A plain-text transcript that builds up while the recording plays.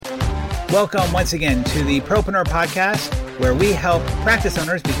Welcome once again to the Propreneur Podcast, where we help practice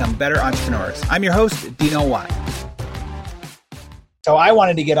owners become better entrepreneurs. I'm your host, Dino Watt. So I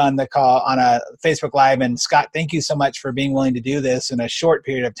wanted to get on the call on a Facebook Live, and Scott, thank you so much for being willing to do this in a short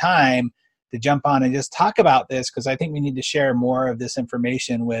period of time to jump on and just talk about this, because I think we need to share more of this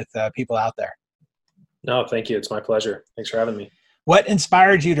information with people out there. No, thank you. It's my pleasure. Thanks for having me. What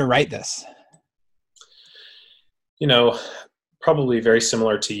inspired you to write this? Probably very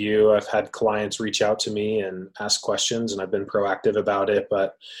similar to you. I've had clients reach out to me and ask questions, and I've been proactive about it.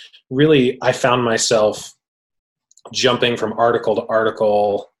 But really, I found myself jumping from article to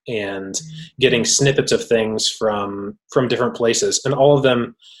article and getting snippets of things from different places. And all of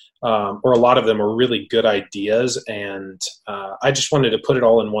them, or a lot of them, were really good ideas. And I just wanted to put it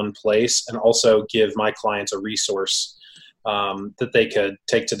all in one place and also give my clients a resource that they could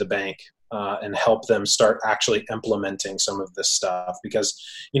take to the bank. And help them start actually implementing some of this stuff, because,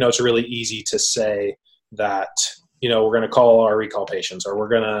 it's really easy to say that, we're going to call our recall patients, or we're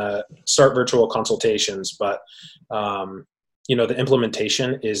going to start virtual consultations. But, the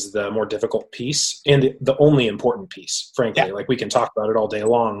implementation is the more difficult piece and the only important piece, frankly. Yeah. Like, we can talk about it all day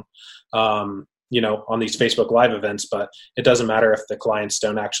long, on these Facebook Live events, but it doesn't matter if the clients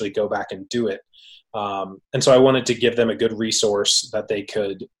don't actually go back and do it. And so I wanted to give them a good resource that they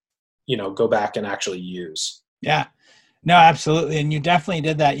could go back and actually use. Yeah, no, absolutely. And you definitely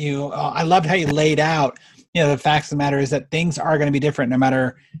did that. I loved how you laid out, the facts of the matter is that things are going to be different. No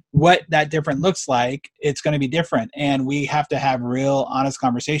matter what that different looks like, it's going to be different. And we have to have real honest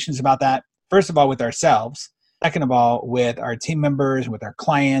conversations about that. First of all, with ourselves. Second of all, with our team members, with our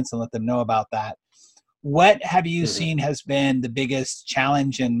clients, and let them know about that. What have you seen has been the biggest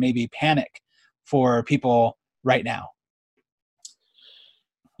challenge and maybe panic for people right now?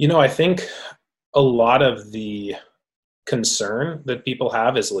 I think a lot of the concern that people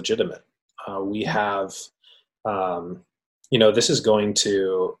have is legitimate. We have, this is going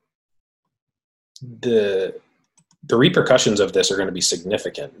to, the repercussions of this are going to be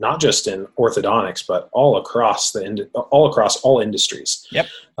significant, not just in orthodontics, but all across all industries. Yep.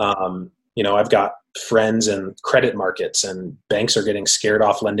 I've got friends in credit markets, and banks are getting scared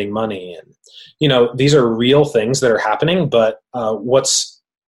off lending money. And, these are real things that are happening, but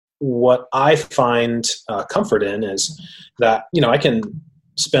what I find comfort in is that, I can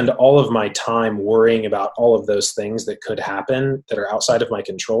spend all of my time worrying about all of those things that could happen that are outside of my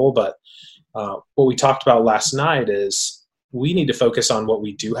control. But what we talked about last night is we need to focus on what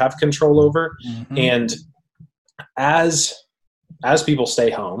we do have control over. Mm-hmm. And as people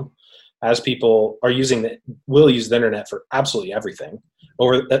stay home, as people are will use the internet for absolutely everything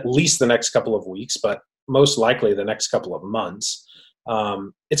over at least the next couple of weeks, but most likely the next couple of months,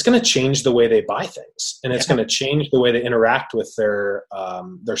 it's going to change the way they buy things, and it's going to change the way they interact with their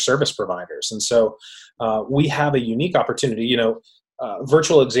service providers. And so we have a unique opportunity.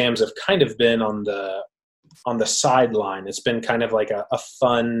 Virtual exams have kind of been on the sideline. It's been kind of like a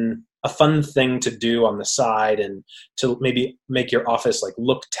fun thing to do on the side and to maybe make your office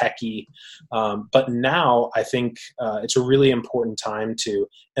look techy. But now I think it's a really important time to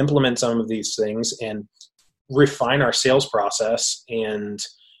implement some of these things and refine our sales process and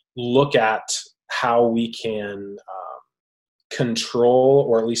look at how we can control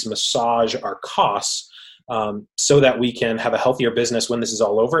or at least massage our costs so that we can have a healthier business when this is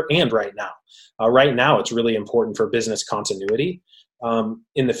all over and right now. Right now, it's really important for business continuity.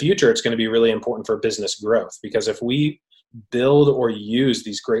 In the future, it's going to be really important for business growth, because if we build or use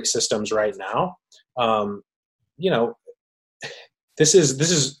these great systems right now, this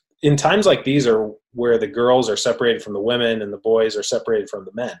is in times like these are where the girls are separated from the women and the boys are separated from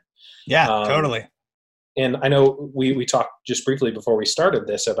the men. Yeah, totally. And I know we talked just briefly before we started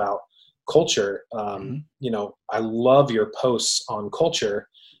this about culture. I love your posts on culture,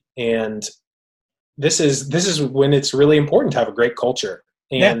 and this is when it's really important to have a great culture.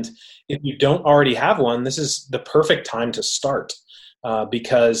 And if you don't already have one, this is the perfect time to start,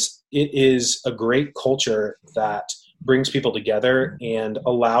 because it is a great culture that brings people together and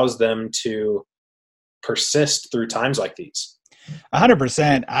allows them to persist through times like these.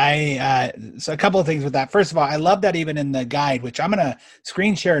 100%. So a couple of things with that. First of all, I love that even in the guide, which I'm going to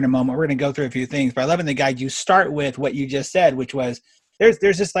screen share in a moment, we're going to go through a few things, but I love in the guide, you start with what you just said, which was there's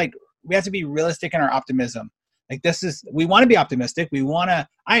just we have to be realistic in our optimism. We want to be optimistic. I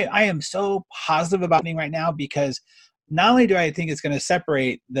am so positive about it right now, because not only do I think it's going to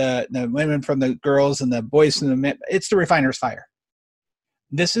separate the women from the girls and the boys from the men, it's the refiner's fire.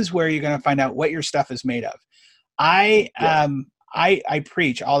 This is where you're going to find out what your stuff is made of. I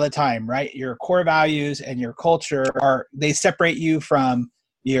preach all the time, right? Your core values and your culture they separate you from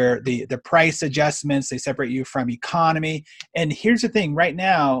the price adjustments, they separate you from economy. And here's the thing, right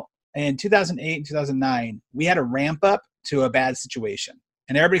now, in 2008 and 2009, we had a ramp up to a bad situation.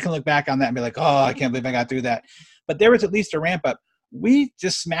 And everybody can look back on that and be like, oh, I can't believe I got through that. But there was at least a ramp up. We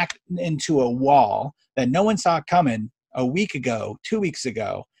just smacked into a wall that no one saw coming a week ago, 2 weeks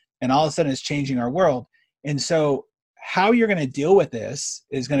ago, and all of a sudden it's changing our world. And so how you're going to deal with this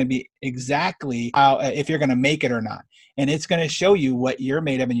is going to be exactly how, if you're going to make it or not. And it's going to show you what you're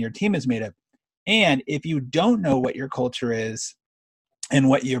made of and your team is made of. And if you don't know what your culture is and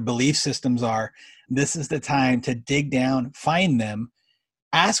what your belief systems are, this is the time to dig down, find them,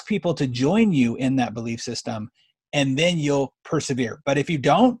 ask people to join you in that belief system, and then you'll persevere. But if you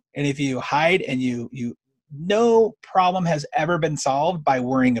don't, and if you hide and you no problem has ever been solved by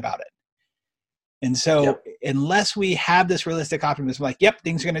worrying about it. And so unless we have this realistic optimism, like, yep,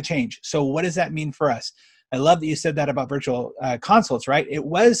 things are going to change. So what does that mean for us? I love that you said that about virtual consults, right? It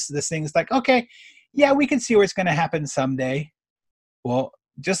was this thing. It's like, okay, yeah, we can see where it's going to happen someday. Well,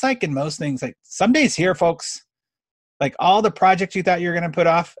 just like in most things, like someday's here, folks. Like all the projects you thought you were going to put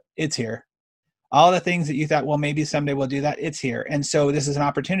off, it's here. All the things that you thought, well, maybe someday we'll do that, it's here. And so this is an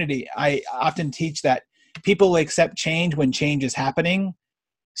opportunity. I often teach that people will accept change when change is happening.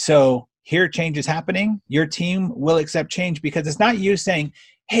 So here change is happening. Your team will accept change because it's not you saying,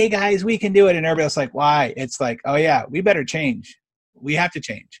 hey guys, we can do it. And everybody else like, why? It's like, oh yeah, we better change. We have to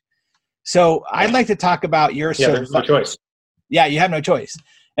change. So I'd like to talk about your there's no choice. Yeah, you have no choice.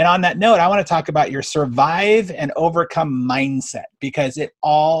 And on that note, I want to talk about your survive and overcome mindset, because it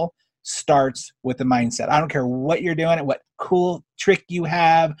all starts with the mindset. I don't care what you're doing, what cool trick you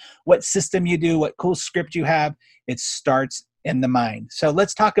have, what system you do, what cool script you have, it starts in the mind. So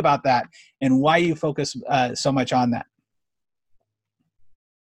let's talk about that and why you focus so much on that.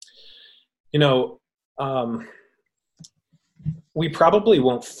 We probably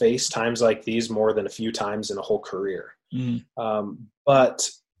won't face times like these more than a few times in a whole career. But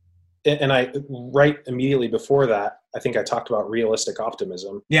I right immediately before that, I think I talked about realistic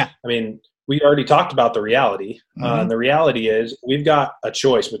optimism. Yeah. I mean, we already talked about the reality. The reality is we've got a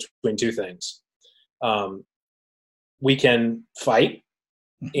choice between two things. We can fight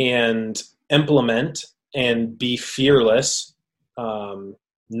and implement and be fearless,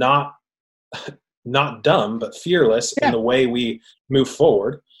 not dumb, but fearless in the way we move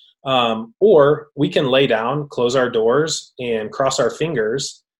forward. Or we can lay down, close our doors, and cross our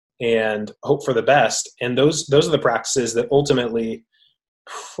fingers and hope for the best. And those are the practices that ultimately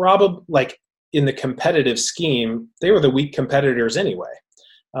probably, like in the competitive scheme, they were the weak competitors anyway.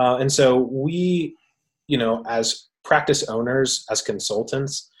 And so we, as practice owners, as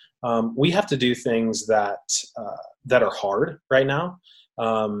consultants, we have to do things that are hard right now.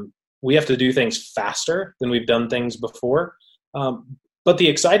 We have to do things faster than we've done things before. But the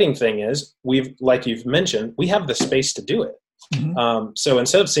exciting thing is like you've mentioned, we have the space to do it. So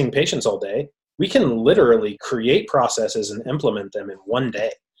instead of seeing patients all day, we can literally create processes and implement them in one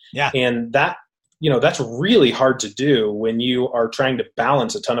day. Yeah. And that, that's really hard to do when you are trying to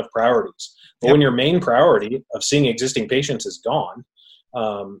balance a ton of priorities. But when your main priority of seeing existing patients is gone,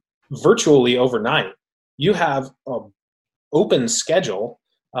 virtually overnight, you have an open schedule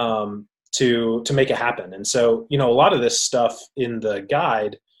to make it happen. And so, a lot of this stuff in the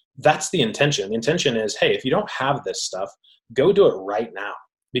guide, that's the intention. The intention is, hey, if you don't have this stuff, go do it right now,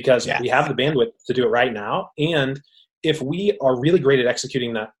 because we have the bandwidth to do it right now. And if we are really great at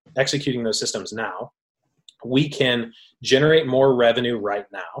executing those systems now, we can generate more revenue right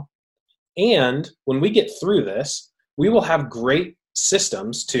now. And when we get through this, we will have great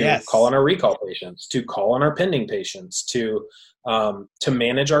systems to call on our recall patients, to call on our pending patients, to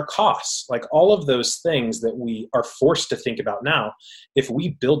manage our costs, like all of those things that we are forced to think about now. If we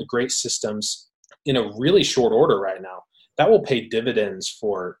build great systems in a really short order right now, that will pay dividends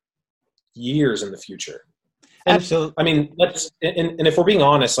for years in the future. And, absolutely. I mean, and if we're being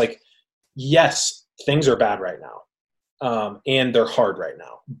honest, like, yes, things are bad right now. And they're hard right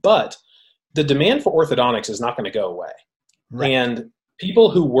now, but the demand for orthodontics is not going to go away. Right. And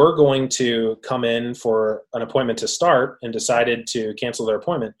people who were going to come in for an appointment to start and decided to cancel their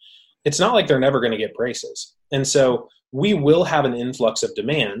appointment, it's not like they're never going to get braces. And so we will have an influx of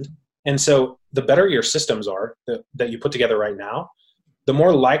demand. And so the better your systems are that you put together right now, the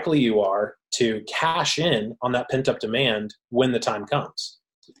more likely you are to cash in on that pent up demand when the time comes.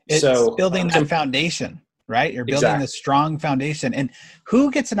 It's building that foundation, right? You're building a strong foundation. And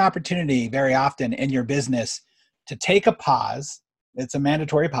who gets an opportunity very often in your business to take a pause? It's a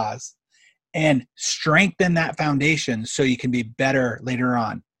mandatory pause, and strengthen that foundation so you can be better later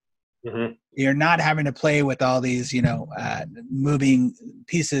on. You're not having to play with all these, moving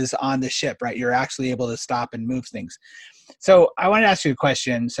pieces on the ship, right? You're actually able to stop and move things. So I want to ask you a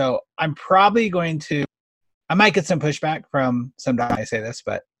question. So I'm probably I might get some pushback from some guy I say this,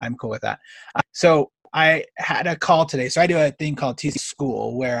 but I'm cool with that. So I had a call today. So I do a thing called TC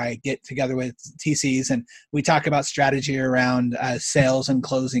School where I get together with TCs and we talk about strategy around sales and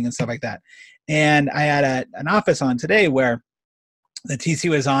closing and stuff like that. And I had an office on today where the TC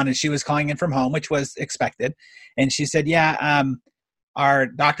was on and she was calling in from home, which was expected. And she said, our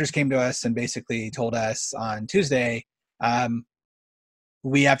doctors came to us and basically told us on Tuesday,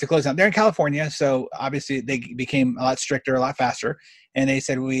 we have to close down. They're in California, so obviously they became a lot stricter, a lot faster. And they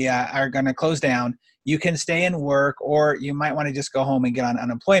said, we are going to close down. You can stay and work, or you might want to just go home and get on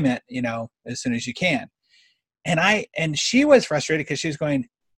unemployment, as soon as you can. And she was frustrated because she was going,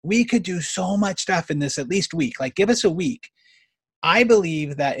 we could do so much stuff in this at least week. Like, give us a week. I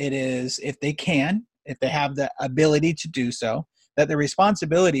believe that it is, if they have the ability to do so, that the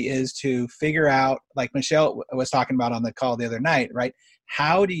responsibility is to figure out, like Michelle was talking about on the call the other night, right?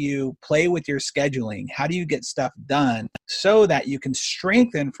 How do you play with your scheduling? How do you get stuff done so that you can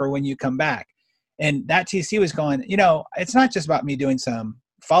strengthen for when you come back? And that TC was going, it's not just about me doing some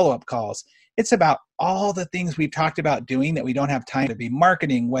follow-up calls. It's about all the things we've talked about doing that we don't have time to be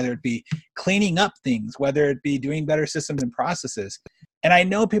marketing, whether it be cleaning up things, whether it be doing better systems and processes. And I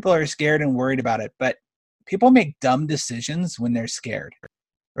know people are scared and worried about it, but people make dumb decisions when they're scared,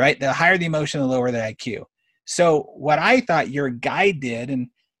 right? The higher the emotion, the lower the IQ. So what I thought your guide did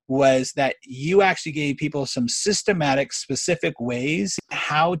was that you actually gave people some systematic, specific ways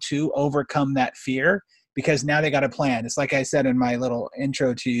how to overcome that fear, because now they got a plan. It's like I said in my little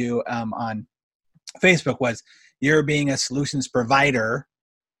intro to you on Facebook, was you're being a solutions provider,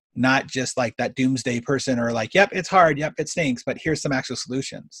 not just like that doomsday person or like, yep, it's hard. Yep, it stinks, but here's some actual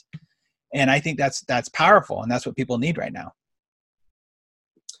solutions. And I think that's powerful. And that's what people need right now.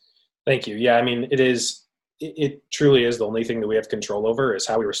 Thank you. Yeah. I mean, it truly is the only thing that we have control over is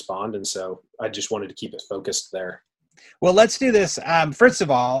how we respond. And so I just wanted to keep it focused there. Well, let's do this. First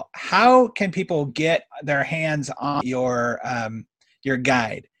of all, how can people get their hands on your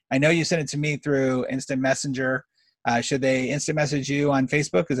guide? I know you sent it to me through Instant Messenger. Should they instant message you on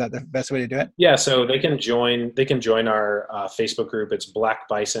Facebook? Is that the best way to do it? Yeah, so they can join our Facebook group. It's Black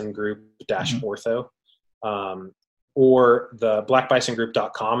Bison Group -ortho, or the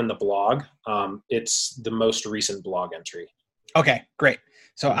blackbisongroup.com in the blog. It's the most recent blog entry. Okay, great.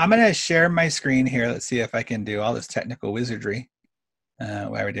 So I'm going to share my screen here. Let's see if I can do all this technical wizardry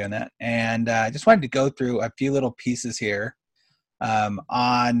while we're doing that. And I just wanted to go through a few little pieces here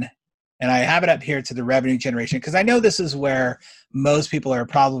and I have it up here to the revenue generation, because I know this is where most people are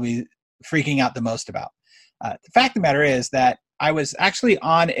probably freaking out the most about. The fact of the matter is that I was actually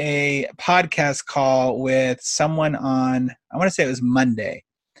on a podcast call with someone on, I want to say it was Monday.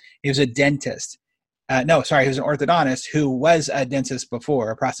 He was a dentist. He was an orthodontist who was a dentist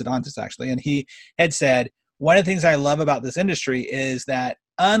before, a prosthodontist actually. And he had said, one of the things I love about this industry is that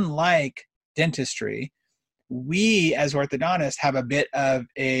unlike dentistry, we as orthodontists have a bit of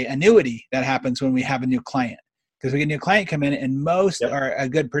a annuity that happens when we have a new client, because we get a new client come in and most or a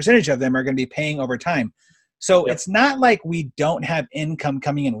good percentage of them are going to be paying over time. So it's not like we don't have income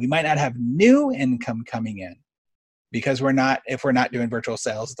coming in. We might not have new income coming in because if we're not doing virtual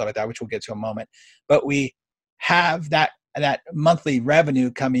sales and stuff like that, which we'll get to in a moment, but we have that monthly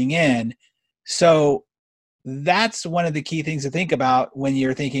revenue coming in. So that's one of the key things to think about when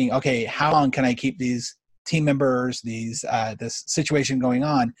you're thinking, okay, how long can I keep these team members, this situation going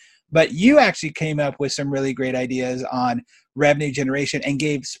on? But you actually came up with some really great ideas on revenue generation and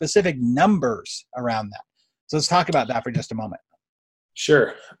gave specific numbers around that. So let's talk about that for just a moment.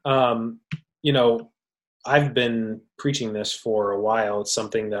 Sure. I've been preaching this for a while. It's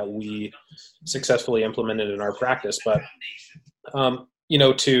something that we successfully implemented in our practice. But,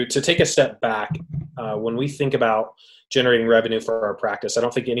 to take a step back, when we think about generating revenue for our practice, I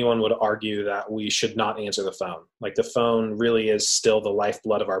don't think anyone would argue that we should not answer the phone. Like, the phone really is still the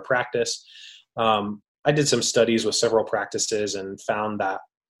lifeblood of our practice. I did some studies with several practices and found that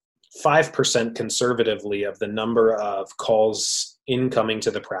 5% conservatively of the number of calls incoming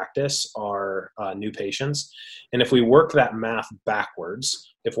to the practice are new patients. And if we work that math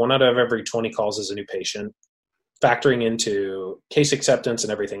backwards, if 1 out of every 20 calls is a new patient, factoring into case acceptance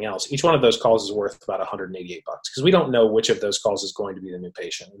and everything else, each one of those calls is worth about $188 because we don't know which of those calls is going to be the new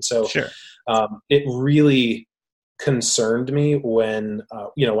patient. And so it really concerned me when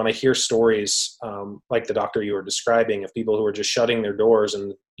I hear stories like the doctor you were describing of people who are just shutting their doors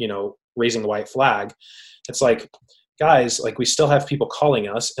and, raising the white flag. It's like, guys, like we still have people calling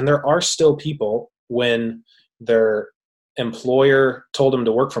us, and there are still people when their employer told them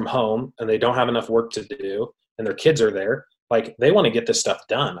to work from home and they don't have enough work to do and their kids are there, like they want to get this stuff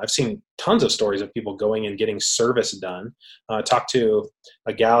done. I've seen tons of stories of people going and getting service done. Talked to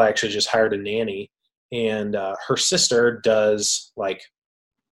a gal, actually just hired a nanny, and her sister does like,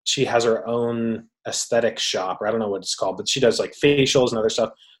 she has her own aesthetic shop, or I don't know what it's called, but she does like facials and other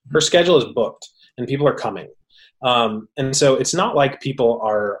stuff. Her schedule is booked and people are coming. And so it's not like people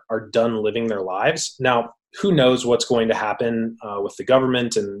are done living their lives. Now, who knows what's going to happen with the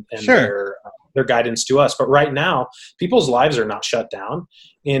government and Sure. their guidance to us. But right now, people's lives are not shut down,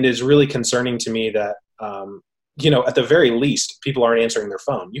 and is really concerning to me that, at the very least, people aren't answering their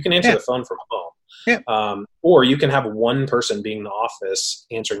phone. You can answer the phone from home. Yeah. Or you can have one person being in the office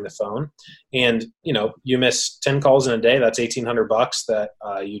answering the phone, and you miss 10 calls in a day. That's $1,800 that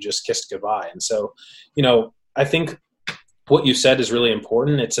you just kissed goodbye. And so, I think what you said is really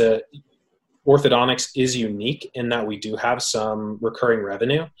important. Orthodontics is unique in that we do have some recurring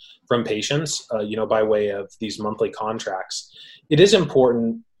revenue from patients, by way of these monthly contracts. It is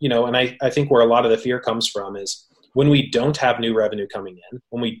important, and I think where a lot of the fear comes from is when we don't have new revenue coming in,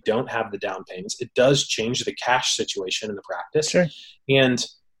 when we don't have the down payments, it does change the cash situation in the practice. Sure. And,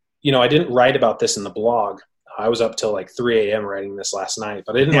 I didn't write about this in the blog. I was up till like 3 a.m. writing this last night,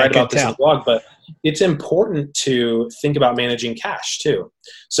 but I didn't write about this in the blog. But it's important to think about managing cash too.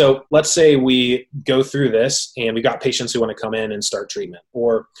 So let's say we go through this and we got patients who want to come in and start treatment,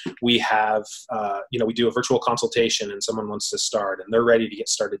 or we have, we do a virtual consultation and someone wants to start and they're ready to get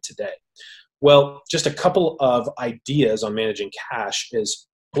started today. Well, just a couple of ideas on managing cash is,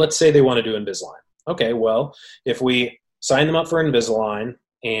 let's say they want to do Invisalign. Okay, well, if we sign them up for Invisalign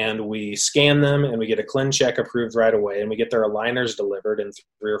and we scan them and we get a ClinCheck approved right away and we get their aligners delivered in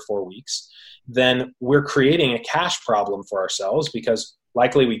 3 or 4 weeks, then we're creating a cash problem for ourselves because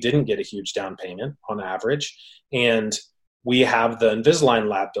likely we didn't get a huge down payment on average, and we have the Invisalign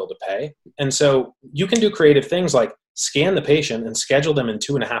lab bill to pay. And so you can do creative things like scan the patient and schedule them in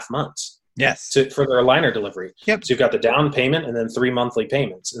 2.5 months. Yes. For their aligner delivery. Yep. So you've got the down payment and then 3 monthly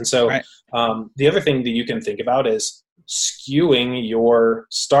payments. And so the other thing that you can think about is skewing your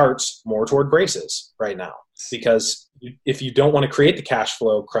starts more toward braces right now, because if you don't want to create the cash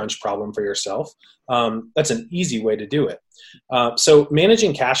flow crunch problem for yourself, that's an easy way to do it. So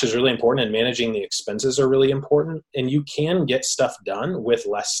managing cash is really important, and managing the expenses are really important, and you can get stuff done with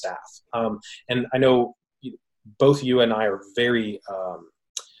less staff. And I know both you and I are very,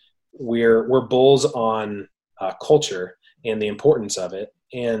 we're bulls on culture and the importance of it.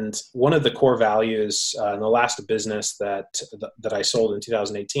 And one of the core values in the last business that I sold in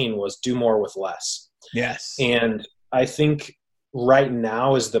 2018 was do more with less. Yes. And I think right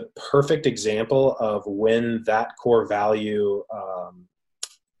now is the perfect example of when that core value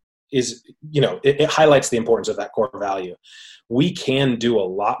it highlights the importance of that core value. We can do a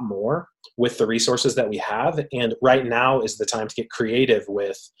lot more with the resources that we have. And right now is the time to get creative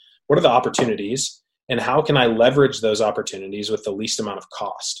with what are the opportunities and how can I leverage those opportunities with the least amount of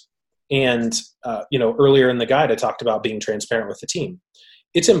cost? And, earlier in the guide, I talked about being transparent with the team.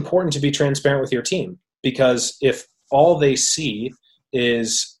 It's important to be transparent with your team, because if all they see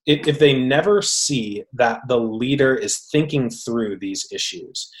is, if they never see that the leader is thinking through these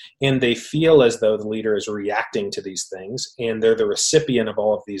issues and they feel as though the leader is reacting to these things and they're the recipient of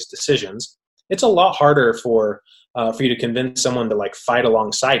all of these decisions, it's a lot harder for you to convince someone to like fight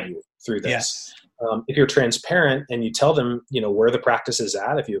alongside you through this. Yes. If you're transparent and you tell them, where the practice is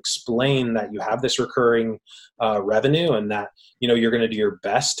at, if you explain that you have this recurring revenue and that, you're going to do your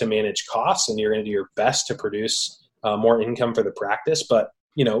best to manage costs and you're going to do your best to produce more income for the practice, but,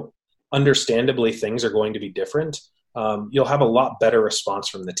 understandably things are going to be different, you'll have a lot better response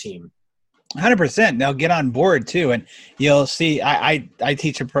from the team. 100%. They'll get on board too. And you'll see, I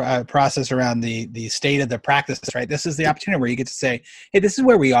teach a process around the state of the practice, right? This is the opportunity where you get to say, hey, this is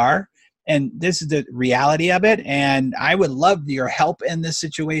where we are. And this is the reality of it. And I would love your help in this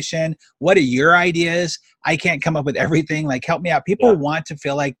situation. What are your ideas? I can't come up with everything. Like, help me out. People want to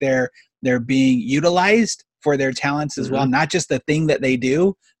feel like they're being utilized for their talents as well. Not just the thing that they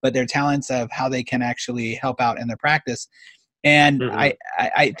do, but their talents of how they can actually help out in their practice. And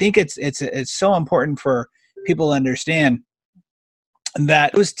I think it's so important for people to understand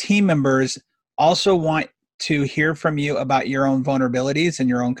that those team members also want to hear from you about your own vulnerabilities and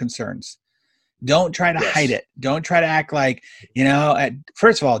your own concerns. Don't try to hide it. Don't try to act like,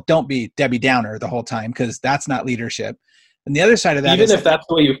 first of all, don't be Debbie Downer the whole time, because that's not leadership. And the other side of that Even if that's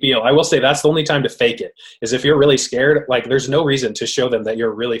the way you feel, I will say that's the only time to fake it, is if you're really scared. Like, there's no reason to show them that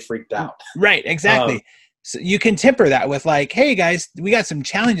you're really freaked out. Right, exactly. So you can temper that with like, hey guys, we got some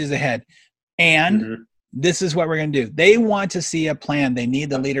challenges ahead, and this is what we're going to do. They want to see a plan. They need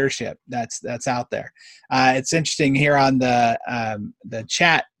the leadership that's out there. It's interesting here on the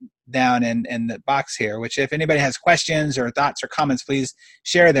chat down in the box here, which if anybody has questions or thoughts or comments, please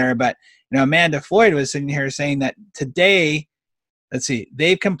share there. But Amanda Floyd was sitting here saying that today, let's see,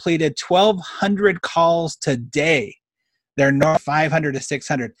 they've completed 1,200 calls today. They're north 500 to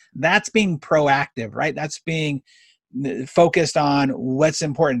 600. That's being proactive, right? That's being focused on what's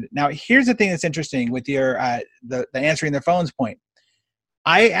important. Now, here's the thing that's interesting with your the answering the phones point.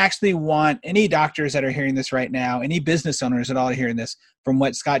 I actually want any doctors that are hearing this right now, any business owners that are hearing this, from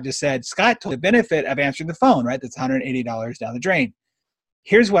what Scott just said. Scott told the benefit of answering the phone, right? That's $180 down the drain.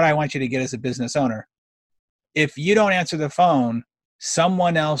 Here's what I want you to get as a business owner. If you don't answer the phone,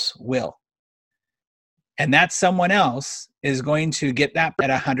 someone else will. And that someone else is going to get that at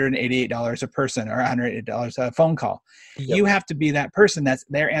 $188 a person or $180 a phone call. Yep. You have to be that person that's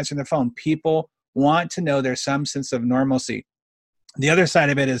there answering the phone. People want to know there's some sense of normalcy. The other side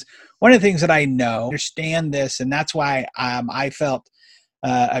of it is one of the things that I know, understand this, and that's why I felt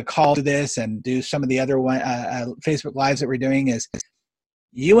a call to this and do some of the other Facebook Lives that we're doing is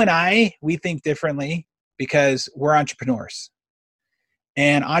you and I, we think differently because we're entrepreneurs.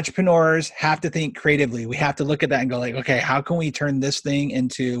 And entrepreneurs have to think creatively. We have to look at that and go like, okay, how can we turn this thing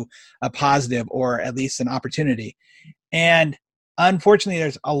into a positive or at least an opportunity? And unfortunately,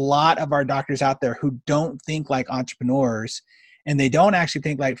 there's a lot of our doctors out there who don't think like entrepreneurs, and they don't actually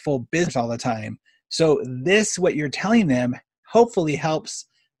think like full business all the time. So this, what you're telling them, hopefully helps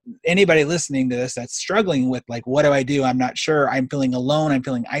anybody listening to this that's struggling with like, what do I do? I'm not sure. I'm feeling alone. I'm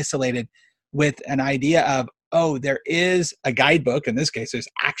feeling isolated, with an idea of, oh, there is a guidebook. In this case, there's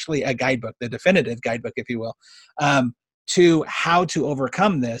actually a guidebook, the definitive guidebook, if you will, to how to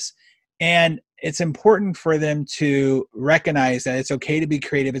overcome this. And it's important for them to recognize that it's okay to be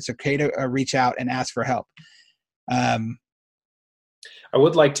creative. It's okay to reach out and ask for help. I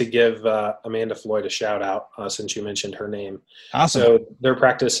would like to give Amanda Floyd a shout out since you mentioned her name. Awesome. So their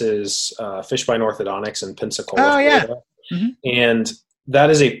practice is Fishbein Orthodontics in Pensacola, Florida. Yeah. Mm-hmm. And that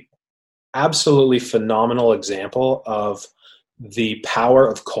is a absolutely phenomenal example of the power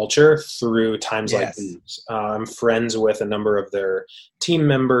of culture through times like these. I'm friends with a number of their team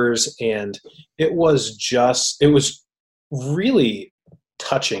members, and it was really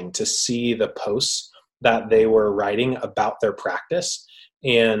touching to see the posts that they were writing about their practice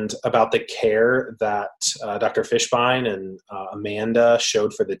and about the care that Dr. Fishbein and Amanda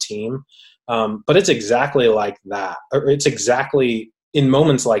showed for the team. But it's exactly like that, or it's exactly in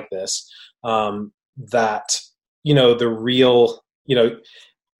moments like this that, the real,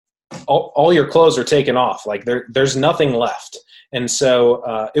 all your clothes are taken off. Like there's nothing left. And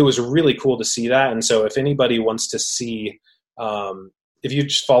so it was really cool to see that. And so if anybody wants to see, if you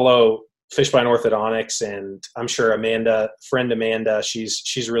just follow Fishbein Orthodontics, and I'm sure Amanda,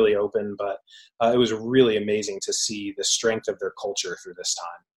 she's really open, but it was really amazing to see the strength of their culture through this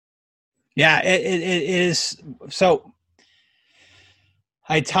time. Yeah, it is. So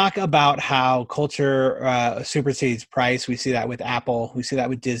I talk about how culture supersedes price. We see that with Apple. We see that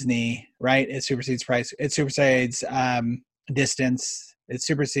with Disney, right? It supersedes price. It supersedes distance. It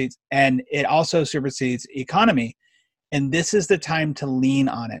supersedes, and it also supersedes economy. And this is the time to lean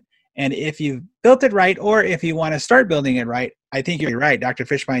on it. And if you've built it right, or if you want to start building it right, I think you're right. Dr.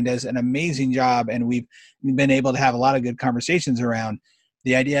 Fishbein does an amazing job, and we've been able to have a lot of good conversations around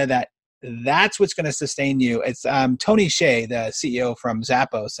the idea that that's what's going to sustain you. It's Tony Hsieh, the CEO from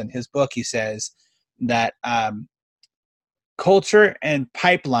Zappos, and his book, he says that culture and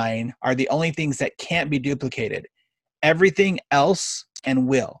pipeline are the only things that can't be duplicated. Everything else and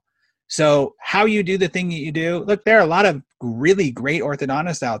will. So how you do the thing that you do, look, there are a lot of really great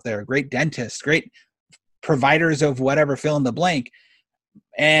orthodontists out there, great dentists, great providers of whatever, fill in the blank,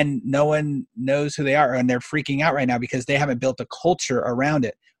 and no one knows who they are, and they're freaking out right now because they haven't built a culture around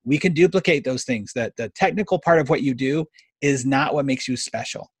it. We can duplicate those things. That the technical part of what you do is not what makes you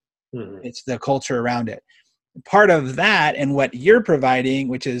special. Mm-hmm. It's the culture around it. Part of that, and what you're providing,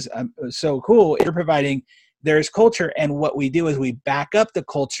 which is so cool, you're providing, there's culture, and what we do is we back up the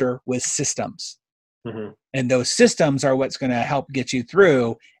culture with systems. Mm-hmm. And those systems are what's going to help get you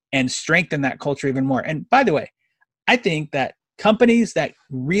through and strengthen that culture even more. And by the way, I think that companies that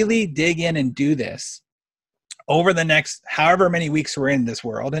really dig in and do this over the next however many weeks we're in this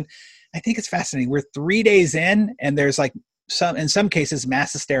world, and I think it's fascinating. We're 3 days in, and there's like in some cases,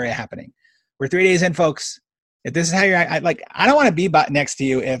 mass hysteria happening. We're 3 days in, folks. If this is how you're, I don't want to be next to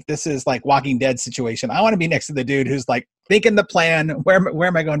you if this is like Walking Dead situation. I want to be next to the dude who's like thinking the plan, where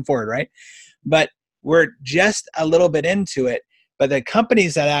am I going forward, right? But we're just a little bit into it, but the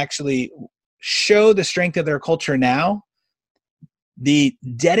companies that actually show the strength of their culture now, the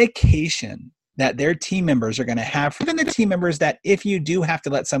dedication that their team members are going to have, even the team members that if you do have to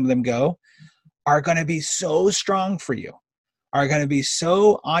let some of them go, are going to be so strong for you, are going to be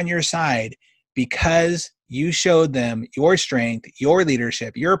so on your side because you showed them your strength, your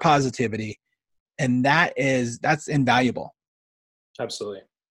leadership, your positivity, and that's invaluable. Absolutely.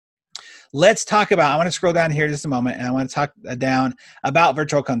 Let's talk about, I want to scroll down here just a moment, and I want to talk down about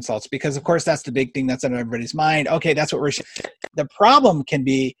virtual consults, because of course that's the big thing that's on everybody's mind. Okay, that's what the problem can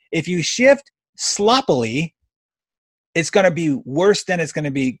be if you shift sloppily, it's going to be worse than it's going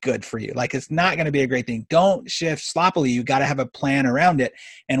to be good for you. Like, it's not going to be a great thing. Don't shift sloppily. You got to have a plan around it.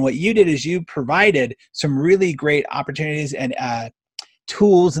 And what you did is you provided some really great opportunities and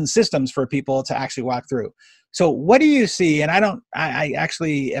tools and systems for people to actually walk through. So what do you see? And I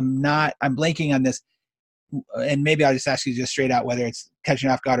actually am not, I'm blanking on this, and maybe I'll just ask you just straight out whether it's catching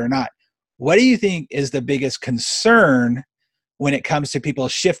off guard or not. What do you think is the biggest concern when it comes to people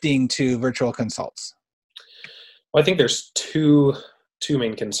shifting to virtual consults? Well, I think there's two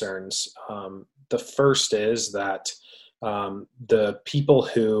main concerns. The first is that the people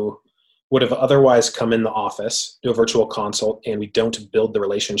who would have otherwise come in the office, do a virtual consult, and we don't build the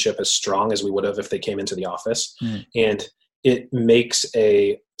relationship as strong as we would have if they came into the office. And it makes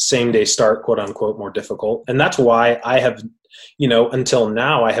a same-day start, quote unquote, more difficult. And that's why I have, until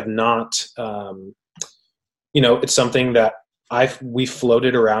now, I have not, it's something that we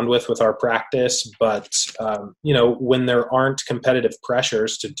floated around with our practice, but, when there aren't competitive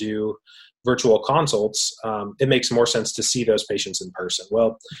pressures to do virtual consults, it makes more sense to see those patients in person.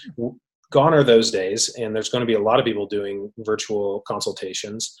 Well, gone are those days, and there's going to be a lot of people doing virtual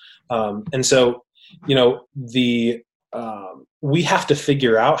consultations. And so, we have to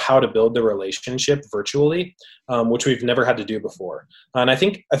figure out how to build the relationship virtually, which we've never had to do before. And I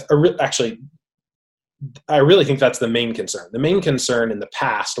think I really think that's the main concern. The main concern in the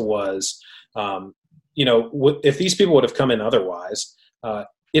past was, if these people would have come in otherwise,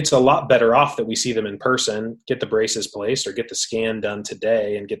 it's a lot better off that we see them in person, get the braces placed or get the scan done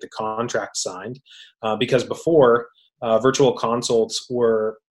today and get the contract signed. Because before, virtual consults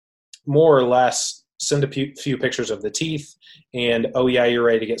were more or less send a few pictures of the teeth and, oh yeah, you're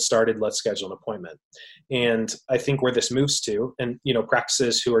ready to get started. Let's schedule an appointment. And I think where this moves to, and,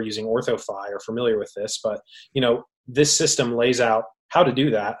 practices who are using OrthoFi are familiar with this, but, this system lays out how to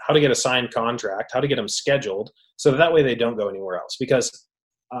do that, how to get a signed contract, how to get them scheduled, so that way they don't go anywhere else. Because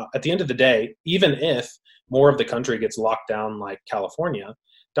at the end of the day, even if more of the country gets locked down like California,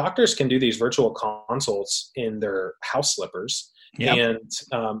 doctors can do these virtual consults in their house slippers. Yep.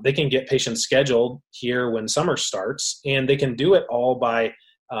 And they can get patients scheduled here when summer starts, and they can do it all by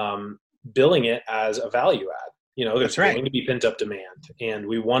billing it as a value add. There's going to be pent up demand, and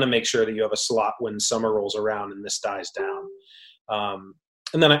we want to make sure that you have a slot when summer rolls around and this dies down.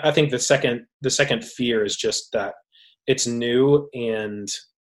 And then I think the second fear is just that it's new and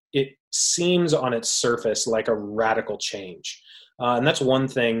it seems on its surface like a radical change. And that's one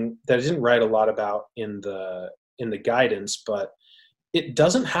thing that I didn't write a lot about in the guidance, but it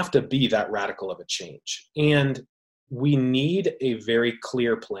doesn't have to be that radical of a change. And we need a very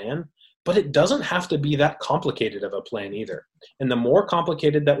clear plan, but it doesn't have to be that complicated of a plan either. And the more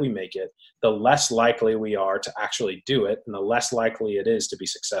complicated that we make it, the less likely we are to actually do it, and the less likely it is to be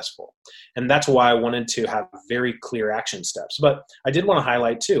successful. And that's why I wanted to have very clear action steps. But I did want to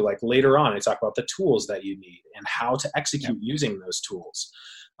highlight too, like later on, I talk about the tools that you need and how to execute using those tools.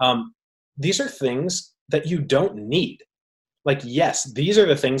 These are things that you don't need. Like, yes, these are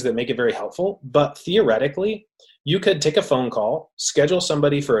the things that make it very helpful, but theoretically, you could take a phone call, schedule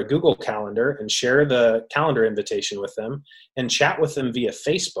somebody for a Google Calendar and share the calendar invitation with them and chat with them via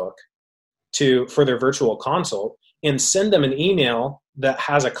Facebook for their virtual consult, and send them an email that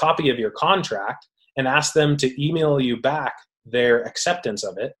has a copy of your contract and ask them to email you back their acceptance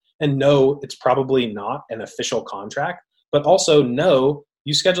of it. And no, it's probably not an official contract, but also no,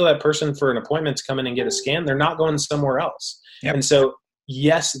 you schedule that person for an appointment to come in and get a scan. They're not going somewhere else. Yep. And so,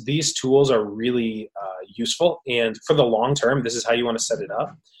 yes, these tools are really useful. And for the long term, this is how you want to set it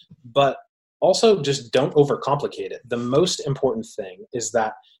up. But also just don't overcomplicate it. The most important thing is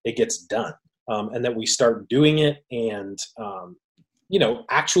that it gets done, and that we start doing it and,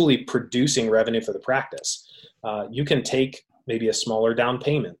 actually producing revenue for the practice. You can take maybe a smaller down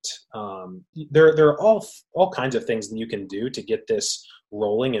payment. There are all kinds of things that you can do to get this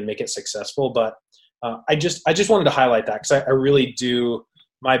rolling and make it successful. But I just wanted to highlight that because I really do.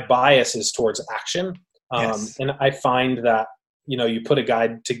 My bias is towards action. Yes. And I find that, you put a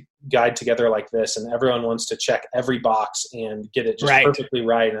guide guide together like this and everyone wants to check every box and get it just perfectly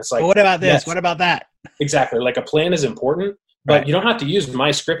right. And it's like, but what about this? Yes, what about that? Exactly. Like a plan is important, but you don't have to use my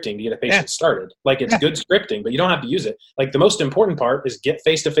scripting to get a patient started. Like it's good scripting, but you don't have to use it. Like the most important part is get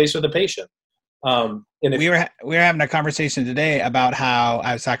face-to-face with the patient. And we were having a conversation today about how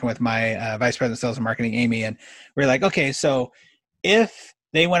I was talking with my vice president of sales and marketing, Amy, and we were like, okay, so if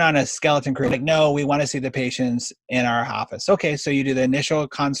they went on a skeleton crew, like, no, we want to see the patients in our office. Okay, so you do the initial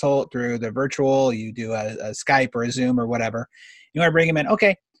consult through the virtual, you do a Skype or a Zoom or whatever. You want to bring them in.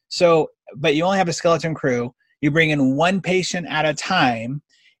 Okay, so, but you only have a skeleton crew. You bring in one patient at a time.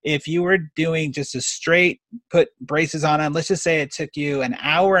 If you were doing just a straight put braces on them, let's just say it took you an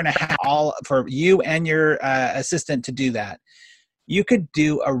hour and a half all for you and your assistant to do that. You could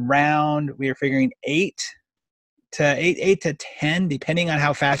do around, we were figuring 8 to 10, depending on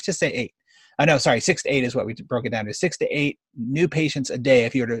how fast, just say 8. Oh, no, sorry, 6 to 8 is what we broke it down to. 6 to 8 new patients a day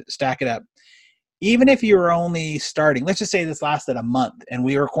if you were to stack it up. Even if you were only starting, let's just say this lasted a month and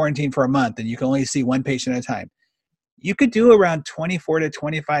we were quarantined for a month and you can only see one patient at a time. You could do around 24 to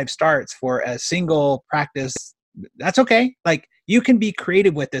 25 starts for a single practice. That's okay. Like you can be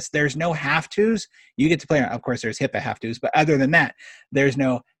creative with this. There's no have-tos. You get to play. Of course, there's HIPAA have-tos, but other than that, there's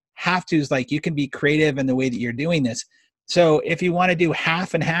no have-tos. Like you can be creative in the way that you're doing this. So if you want to do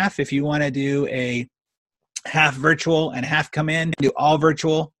half and half, if you want to do a half virtual and half come in, do all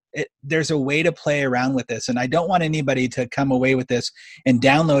virtual, there's a way to play around with this. And I don't want anybody to come away with this and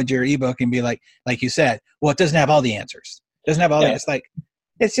download your ebook and be like you said, well, it doesn't have all the answers. It doesn't have all the answers. Like,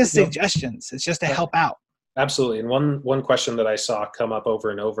 it's just suggestions. It's just to help out. Absolutely. And one question that I saw come up over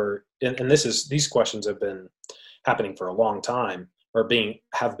and over, and these questions have been happening for a long time, or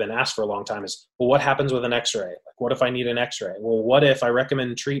have been asked for a long time, is, well, what happens with an x-ray? Like, what if I need an x-ray? Well, what if I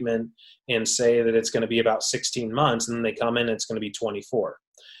recommend treatment and say that it's going to be about 16 months and then they come in and it's going to be 24?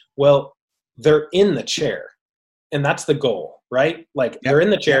 Well, they're in the chair, and that's the goal, right? Like they're in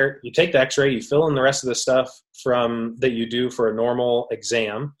the chair, you take the x-ray, you fill in the rest of the stuff that you do for a normal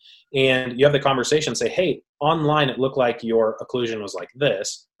exam, and you have the conversation, say, hey, online it looked like your occlusion was like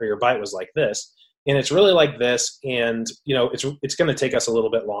this, or your bite was like this, and it's really like this, and it's going to take us a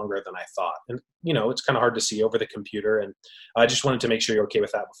little bit longer than I thought. And it's kind of hard to see over the computer, and I just wanted to make sure you're okay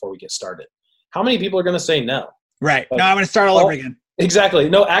with that before we get started. How many people are going to say no? Right. No, I'm going to start all over again. Exactly.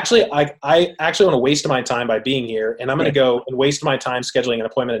 No, actually, I actually want to waste my time by being here, and I'm going to go and waste my time scheduling an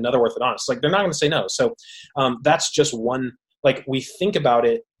appointment at another orthodontist. Like, they're not going to say no. So that's just one, like, we think about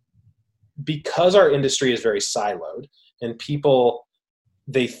it because our industry is very siloed, and people,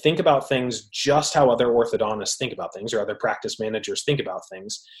 they think about things just how other orthodontists think about things, or other practice managers think about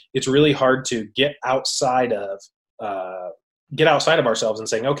things. It's really hard to get outside of ourselves and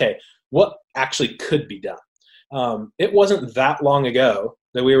saying, okay, what actually could be done? It wasn't that long ago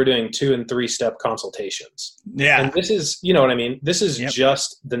that we were doing 2 and 3 step consultations. Yeah. And this is, you know what I mean? This is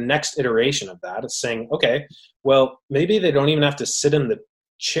just the next iteration of that. It's saying, okay, well, maybe they don't even have to sit in the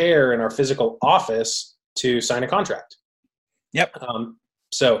chair in our physical office to sign a contract. Yep.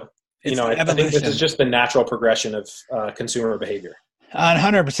 So, I think this is just the natural progression of consumer behavior.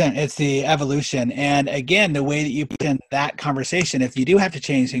 100%. It's the evolution. And again, the way that you put in that conversation, if you do have to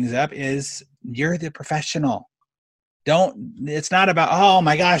change things up, is you're the professional. It's not about, oh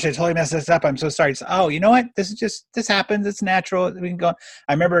my gosh, I totally messed this up, I'm so sorry. It's, oh, you know what? This happens. It's natural. We can go.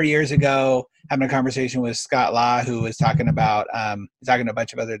 I remember years ago having a conversation with Scott Law, who was talking about, talking to a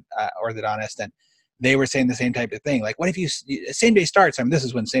bunch of other orthodontists, and they were saying the same type of thing. Like, what if you same day starts? I mean, this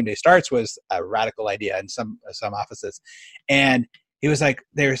is when same day starts was a radical idea in some offices. And he was like,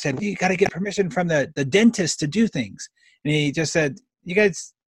 they said, well, you got to get permission from the dentist to do things. And he just said, you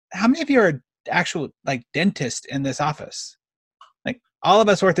guys, how many of you are actual like dentist in this office? Like, all of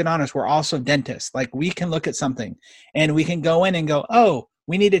us orthodontists, we're also dentists. Like, we can look at something and we can go in and go, oh,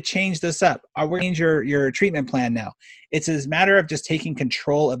 we need to change this up, or we're going to change your treatment plan now. It's a matter of just taking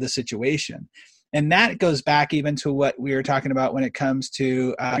control of the situation. And that goes back even to what we were talking about when it comes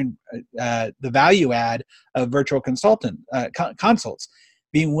to the value add of virtual consults.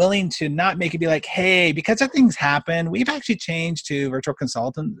 Being willing to not make it be like, hey, because of things happen, we've actually changed to virtual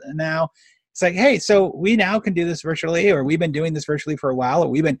consultant now. It's like, hey, so we now can do this virtually, or we've been doing this virtually for a while, or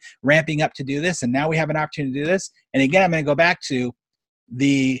we've been ramping up to do this, and now we have an opportunity to do this. And again, I'm going to go back to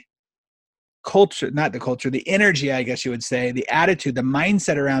the culture, not the culture, the energy, I guess you would say, the attitude, the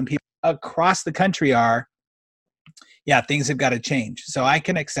mindset around people across the country are, yeah, things have got to change. So I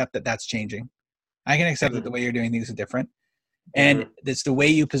can accept that that's changing. I can accept that the way you're doing things is different. And it's the way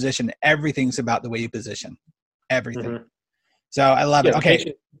you position. Everything's about the way you position. Everything. Mm-hmm. So I love it.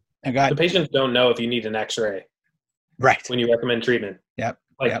 Okay. The patients don't know if you need an x-ray. Right. When you recommend treatment. Yep.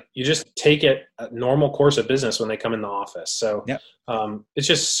 Like Yep. you just take it a normal course of business when they come in the office. So Yep. it's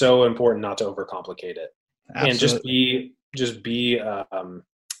just so important not to overcomplicate it, and Absolutely.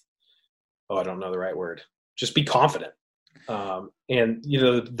 I don't know the right word. Just be confident. And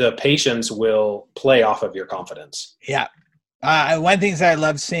the patients will play off of your confidence. Yeah. One thing that I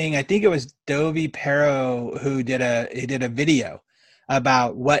love seeing, I think it was Dovey Pero who did a video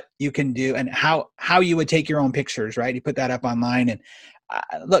about what you can do and how you would take your own pictures, right? He put that up online. And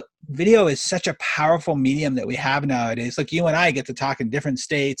look, video is such a powerful medium that we have nowadays. Look, you and I get to talk in different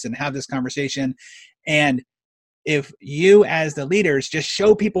states and have this conversation. And if you as the leaders just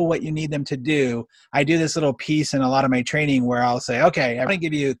show people what you need them to do, I do this little piece in a lot of my training where I'll say, okay, I'm going to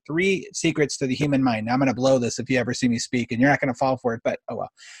give you 3 secrets to the human mind. Now, I'm going to blow this if you ever see me speak, and you're not going to fall for it, but oh well.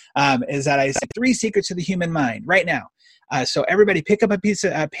 Is that I say 3 secrets to the human mind right now. So everybody pick up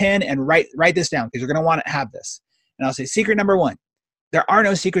a pen and write this down because you're going to want to have this. And I'll say, secret number 1, there are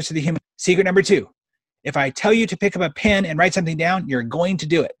no secrets to the human. Secret number 2, if I tell you to pick up a pen and write something down, you're going to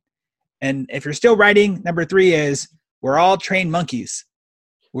do it. And if you're still writing, number 3 is we're all trained monkeys.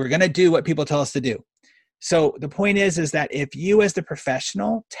 We're going to do what people tell us to do. So the point is that if you as the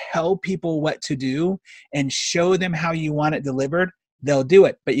professional tell people what to do and show them how you want it delivered, they'll do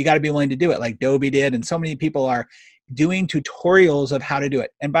it. But you got to be willing to do it like Dobie did. And so many people are doing tutorials of how to do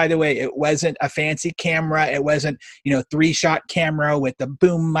it. And by the way, it wasn't a fancy camera. It wasn't, 3-shot camera with the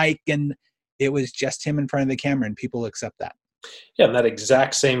boom mic. And it was just him in front of the camera, and people accept that. Yeah, and that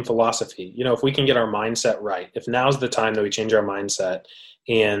exact same philosophy. If we can get our mindset right, if now's the time that we change our mindset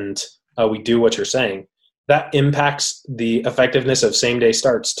and we do what you're saying, that impacts the effectiveness of same-day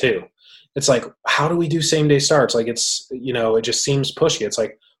starts too. It's like, how do we do same-day starts? Like it's, it just seems pushy. It's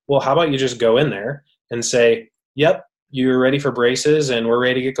like, well, how about you just go in there and say, yep, you're ready for braces and we're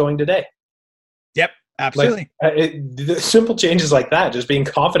ready to get going today. Yep, absolutely. The simple changes like that, just being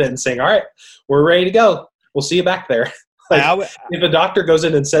confident and saying, all right, we're ready to go. We'll see you back there. If a doctor goes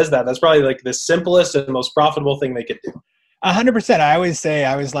in and says that, that's probably like the simplest and most profitable thing they could do. 100%. I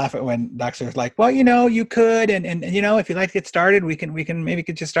always laugh at when doctors are like, well, you could, and if you'd like to get started, we can maybe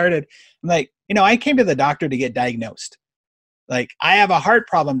get you started. I'm like, I came to the doctor to get diagnosed. Like, I have a heart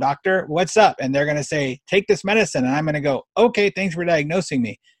problem, doctor. What's up? And they're going to say, take this medicine. And I'm going to go, okay, thanks for diagnosing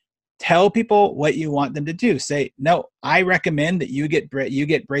me. Tell people what you want them to do. Say, no, I recommend that you get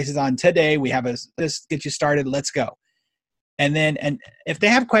braces on today. We have this get you started. Let's go. And if they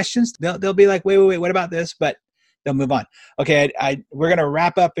have questions, they'll be like, wait, what about this? But they'll move on. Okay, we're going to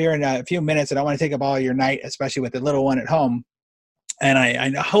wrap up here in a few minutes. I don't want to take up all your night, especially with the little one at home. And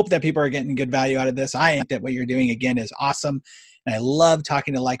I hope that people are getting good value out of this. I think that what you're doing, again, is awesome. And I love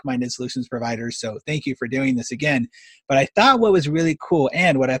talking to like-minded solutions providers. So thank you for doing this again. But I thought what was really cool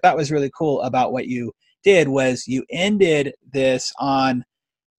about what you did was you ended this on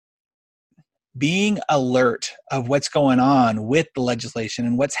being alert of what's going on with the legislation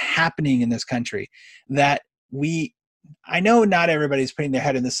and what's happening in this country. I know not everybody's putting their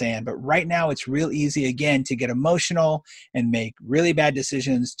head in the sand, but right now it's real easy, again, to get emotional and make really bad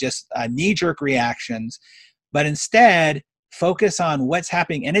decisions, just knee-jerk reactions. But instead, focus on what's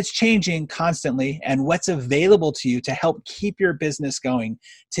happening, and it's changing constantly, and what's available to you to help keep your business going,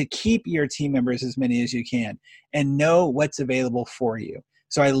 to keep your team members as many as you can, and know what's available for you.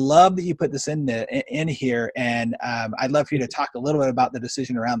 So I love that you put this in here, and I'd love for you to talk a little bit about the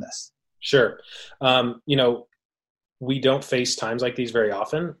decision around this. Sure. We don't face times like these very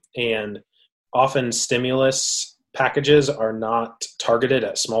often, and often stimulus packages are not targeted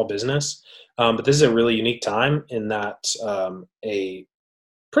at small business. But this is a really unique time in that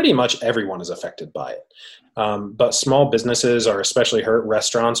pretty much everyone is affected by it. But small businesses are especially hurt.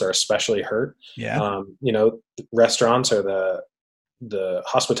 Restaurants are especially hurt. Yeah. Restaurants are the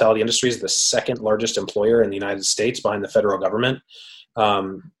hospitality industry is the second largest employer in the United States behind the federal government.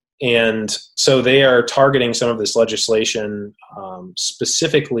 And so they are targeting some of this legislation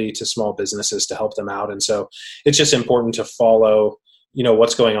specifically to small businesses to help them out. And so it's just important to follow,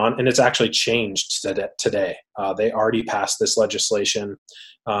 what's going on. And it's actually changed today. They already passed this legislation.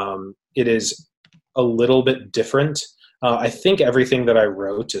 It is a little bit different. I think everything that I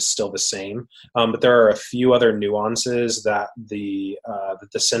wrote is still the same, but there are a few other nuances that the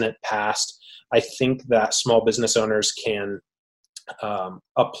Senate passed. I think that small business owners can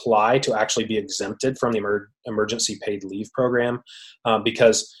apply to actually be exempted from the emergency paid leave program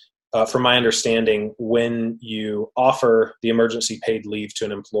because from my understanding, when you offer the emergency paid leave to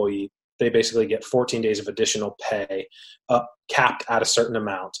an employee, they basically get 14 days of additional pay capped at a certain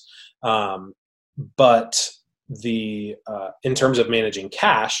amount. But in terms of managing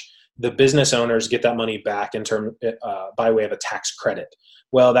cash, the business owners get that money back by way of a tax credit.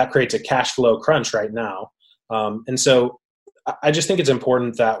 Well, that creates a cash flow crunch right now. And so I just think it's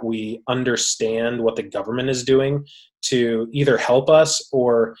important that we understand what the government is doing to either help us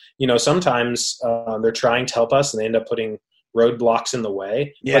or, sometimes they're trying to help us and they end up putting roadblocks in the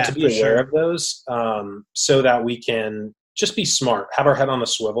way, but to be aware of those so that we can just be smart, have our head on a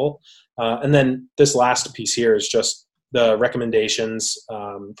swivel. And then this last piece here is just the recommendations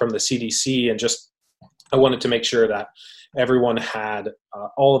from the CDC. And just, I wanted to make sure that everyone had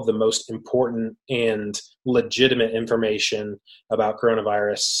all of the most important and legitimate information about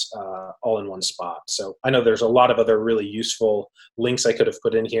coronavirus all in one spot. So I know there's a lot of other really useful links I could have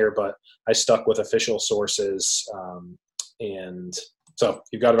put in here, but I stuck with official sources. And so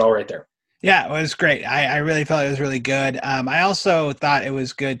you've got it all right there. Yeah, it was great. I really felt it was really good. I also thought it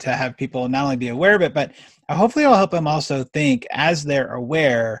was good to have people not only be aware of it, but hopefully it'll help them also think as they're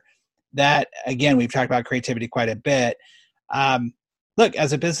aware that, again, we've talked about creativity quite a bit. Look,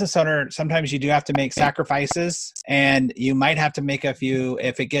 as a business owner, sometimes you do have to make sacrifices, and you might have to make a few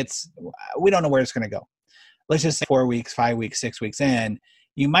if it gets, we don't know where it's going to go. Let's just say 4 weeks, 5 weeks, 6 weeks in,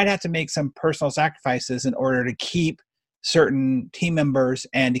 you might have to make some personal sacrifices in order to keep certain team members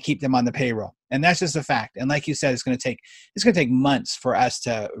and to keep them on the payroll. And that's just a fact. And like you said, it's going to take months for us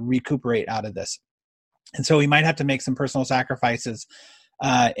to recuperate out of this. And so we might have to make some personal sacrifices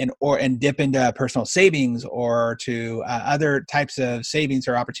and dip into personal savings or to other types of savings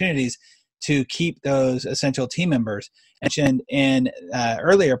or opportunities to keep those essential team members. Mentioned in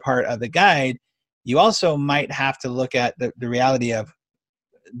earlier part of the guide, you also might have to look at the reality of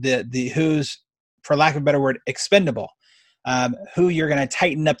the who's, for lack of a better word, expendable. Who you're going to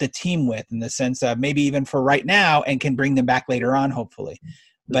tighten up the team with in the sense of maybe even for right now and can bring them back later on, hopefully.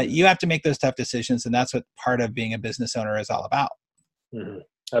 But you have to make those tough decisions, and that's what part of being a business owner is all about. Mm-hmm.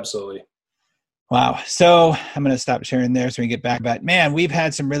 Absolutely. Wow. So I'm going to stop sharing there so we can get back. But man, we've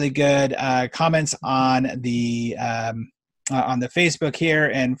had some really good comments on the Facebook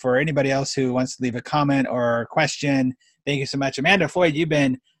here. And for anybody else who wants to leave a comment or a question, thank you so much. Amanda Floyd, you've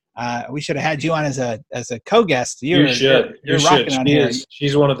been we should have had you on as a co-guest. You're rocking on here.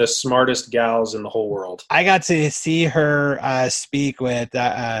 She's one of the smartest gals in the whole world. I got to see her speak with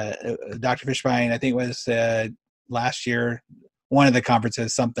Dr. Fishbein. I think it was last year, one of the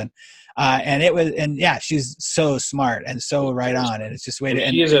conferences, something. She's so smart and so right on. And it's just we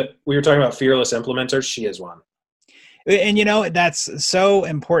were talking about fearless implementers. She is one. And that's so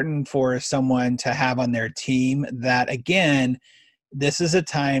important for someone to have on their team that, again, this is a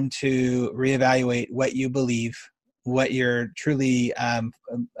time to reevaluate what you believe, what you're truly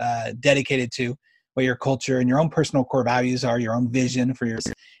dedicated to, what your culture and your own personal core values are, your own vision for yours,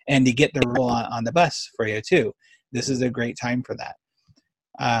 and to get the role on the bus for you too. This is a great time for that.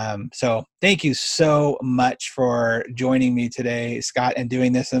 So thank you so much for joining me today, Scott, and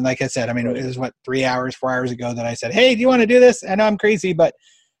doing this. And like I said, it was 4 hours ago that I said, hey, do you want to do this? I know I'm crazy, but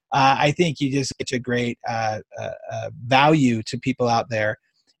I think you just get a great value to people out there.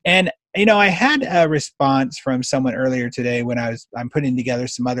 And, I had a response from someone earlier today when I'm putting together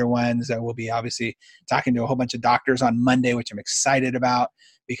some other ones. We'll be obviously talking to a whole bunch of doctors on Monday, which I'm excited about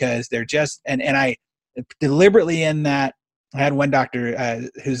because they're just, and I deliberately in that, I had one doctor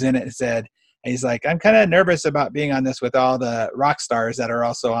who's in it and said, he's like, I'm kind of nervous about being on this with all the rock stars that are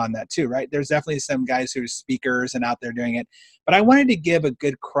also on that too, right? There's definitely some guys who are speakers and out there doing it. But I wanted to give a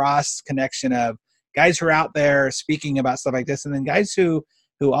good cross connection of guys who are out there speaking about stuff like this and then guys who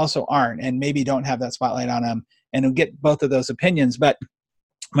also aren't and maybe don't have that spotlight on them and get both of those opinions. But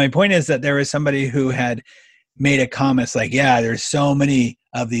my point is that there was somebody who had made a comment like, yeah, there's so many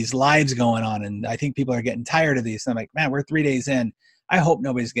of these lives going on and I think people are getting tired of these. And I'm like, man, we're 3 days in. I hope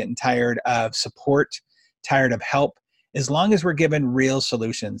nobody's getting tired of support, tired of help, as long as we're given real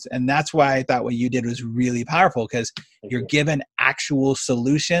solutions. And that's why I thought what you did was really powerful because you're given actual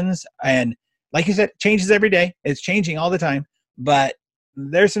solutions. And like you said, it changes every day. It's changing all the time. But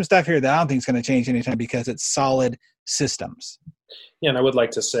there's some stuff here that I don't think is going to change anytime because it's solid systems. Yeah, and I would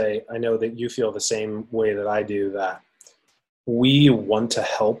like to say, I know that you feel the same way that I do, that we want to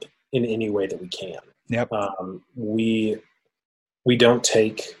help in any way that we can. Yep. We don't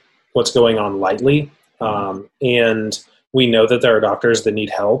take what's going on lightly. And we know that there are doctors that need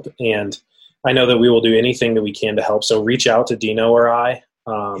help. And I know that we will do anything that we can to help. So reach out to Dino or I.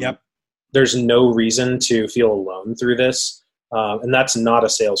 Yep. There's no reason to feel alone through this. And that's not a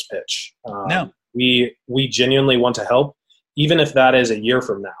sales pitch. No. We genuinely want to help, even if that is a year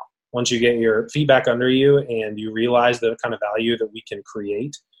from now. Once you get your feet back under you and you realize the kind of value that we can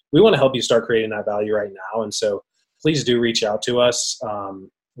create, we want to help you start creating that value right now. And so please do reach out to us.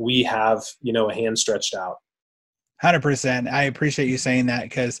 We have, a hand stretched out. 100%. I appreciate you saying that,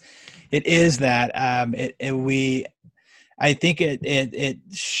 because it is that. I think it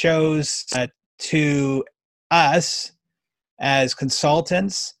shows to us as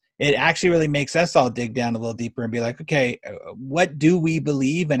consultants, it actually really makes us all dig down a little deeper and be like, okay, what do we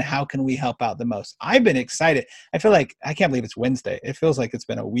believe and how can we help out the most? I've been excited. I feel like, I can't believe it's Wednesday. It feels like it's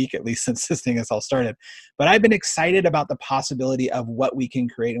been a week at least since this thing has all started. But I've been excited about the possibility of what we can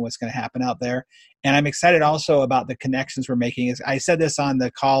create and what's going to happen out there. And I'm excited also about the connections we're making. I said this on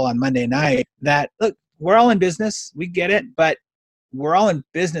the call on Monday night that, look, we're all in business. We get it. But we're all in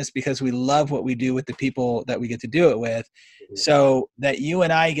business because we love what we do with the people that we get to do it with. So that you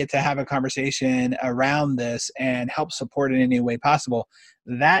and I get to have a conversation around this and help support in any way possible,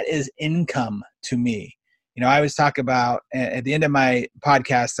 that is income to me. You know, I always talk about, at the end of my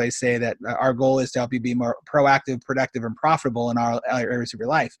podcast, I say that our goal is to help you be more proactive, productive, and profitable in all areas of your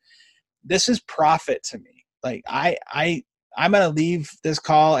life. This is profit to me. Like I'm going to leave this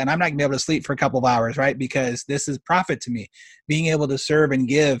call and I'm not going to be able to sleep for a couple of hours, right? Because this is profit to me, being able to serve and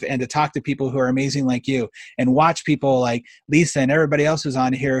give and to talk to people who are amazing like you and watch people like Lisa and everybody else who's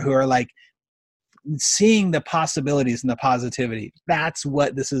on here who are like seeing the possibilities and the positivity. That's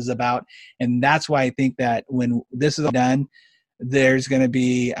what this is about. And that's why I think that when this is done, there's going to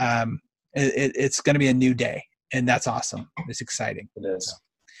be, it's going to be a new day. And that's awesome. It's exciting. It is.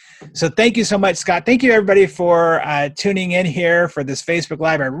 So thank you so much, Scott. Thank you, everybody, for tuning in here for this Facebook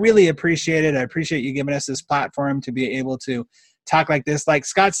Live. I really appreciate it. I appreciate you giving us this platform to be able to talk like this. Like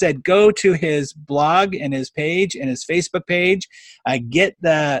Scott said, go to his blog and his page and his Facebook page. Get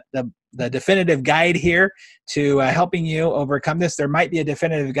the definitive guide here to helping you overcome this. There might be a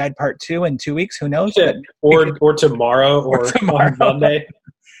definitive guide part 2 in 2 weeks. Who knows? Yeah. Or tomorrow or tomorrow. Monday.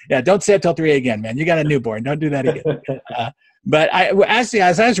 Yeah, don't stay up till 3 again, man. You got a newborn. Don't do that again. But as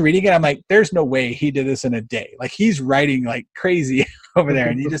I was reading it, I'm like, there's no way he did this in a day. Like, he's writing like crazy over there,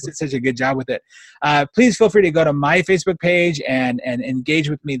 and he just did such a good job with it. Please feel free to go to my Facebook page and engage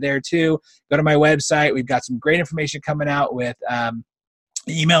with me there too. Go to my website. We've got some great information coming out with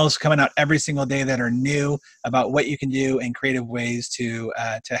emails coming out every single day that are new about what you can do and creative ways to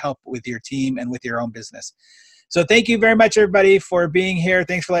help with your team and with your own business. So thank you very much, everybody, for being here.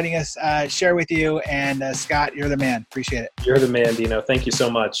 Thanks for letting us share with you. And Scott, you're the man. Appreciate it. You're the man, Dino. Thank you so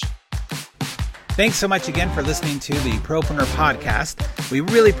much. Thanks so much again for listening to the Propreneur Podcast. We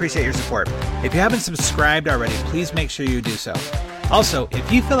really appreciate your support. If you haven't subscribed already, please make sure you do so. Also,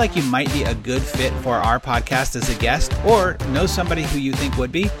 if you feel like you might be a good fit for our podcast as a guest or know somebody who you think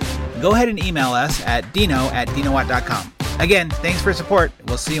would be, go ahead and email us at dino@dinowatt.com. Again, thanks for your support.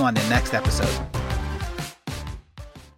 We'll see you on the next episode.